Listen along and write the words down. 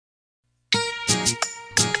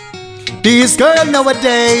These girls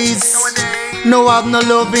nowadays no have no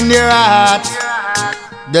love in their heart.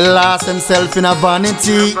 They lost themselves in a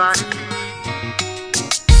vanity.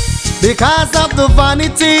 Because of the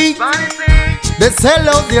vanity, they sell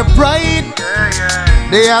out their pride.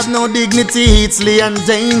 They have no dignity, it's and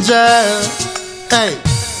danger. Hey,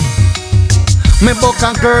 me book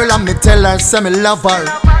a girl and me tell her say me love her,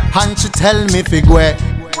 and she tell me fi go.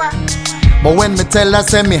 But when me tell her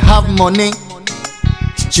say me have money,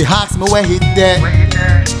 she asks me where it there.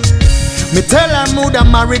 Me tell her mood I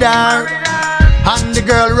married her, and the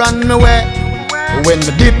girl run me away. When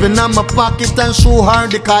me dip in my pocket and show her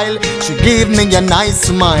the Kyle, she give me a nice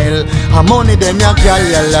smile. Her money them ya girl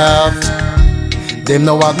you love. Them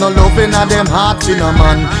no have no love in them heart for no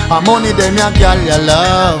man. Her money them ya girl you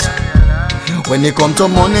love. When it come to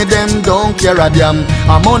money them don't care a damn.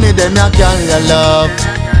 Her money them ya girl you love.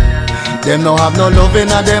 Them no have no love in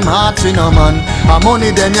them heart for no man. Her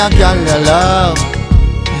money them ya girl you love.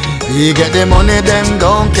 You get the money them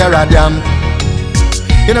don't care a damn.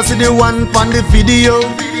 You know see the one on the video.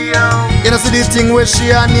 You know see the thing where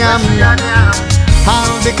she and yam.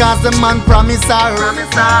 All because the man promised her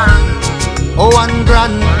 1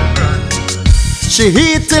 grand. She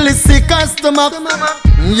eat till it's sick her stomach.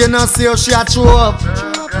 You know see how she a throw up.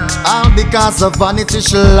 All because of vanity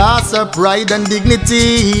she lost her pride and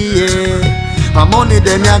dignity. Her money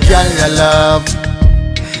them ya girl you love.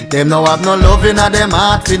 Them no have no love in them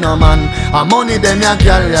heart for no man. Her money them ya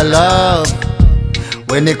girl you love.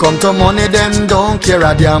 When it come to money, them don't care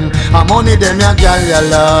a damn. Her money, them ya girl you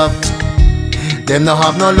love. Them no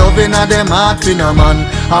have no love in them heart for no man.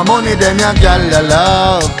 Her money, them ya girl you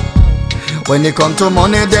love. When it come to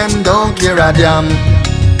money, them don't care a damn.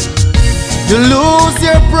 You lose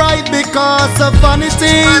your pride because of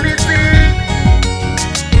vanity.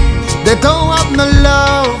 They don't have no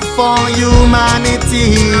love for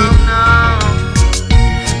humanity.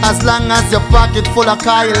 As long as your pocket full of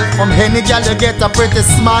Kyle, from any girl you get a pretty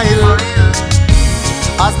smile.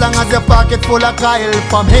 As long as your pocket full of Kyle,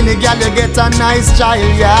 from any girl you get a nice child,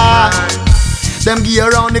 yeah. Them gear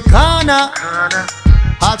around the corner,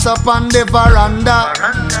 hot up on the veranda.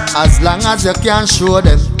 As long as you can show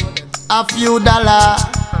them a few dollars,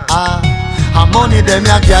 her money them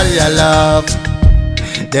ya girl you love.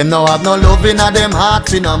 Them no have no love in them heart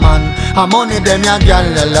for no man. Her money them ya girl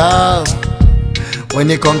you love. When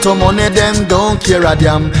it come to money, them don't care a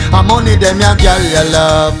damn. Her money, them ya girl you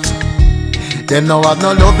love. Them no have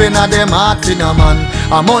no love in them heart for no man.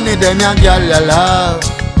 Her money, them ya girl you love.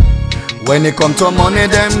 When it come to money,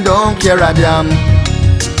 them don't care a damn.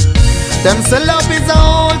 Them say love is a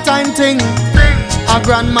whole time thing, a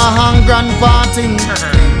grandma and grandpa thing.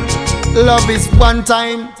 Love is one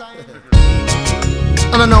time.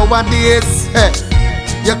 I don't know what it is. Hey,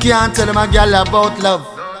 you can't tell them a girl about love.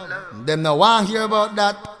 Them no want hear about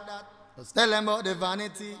that. Just tell them about the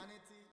vanity.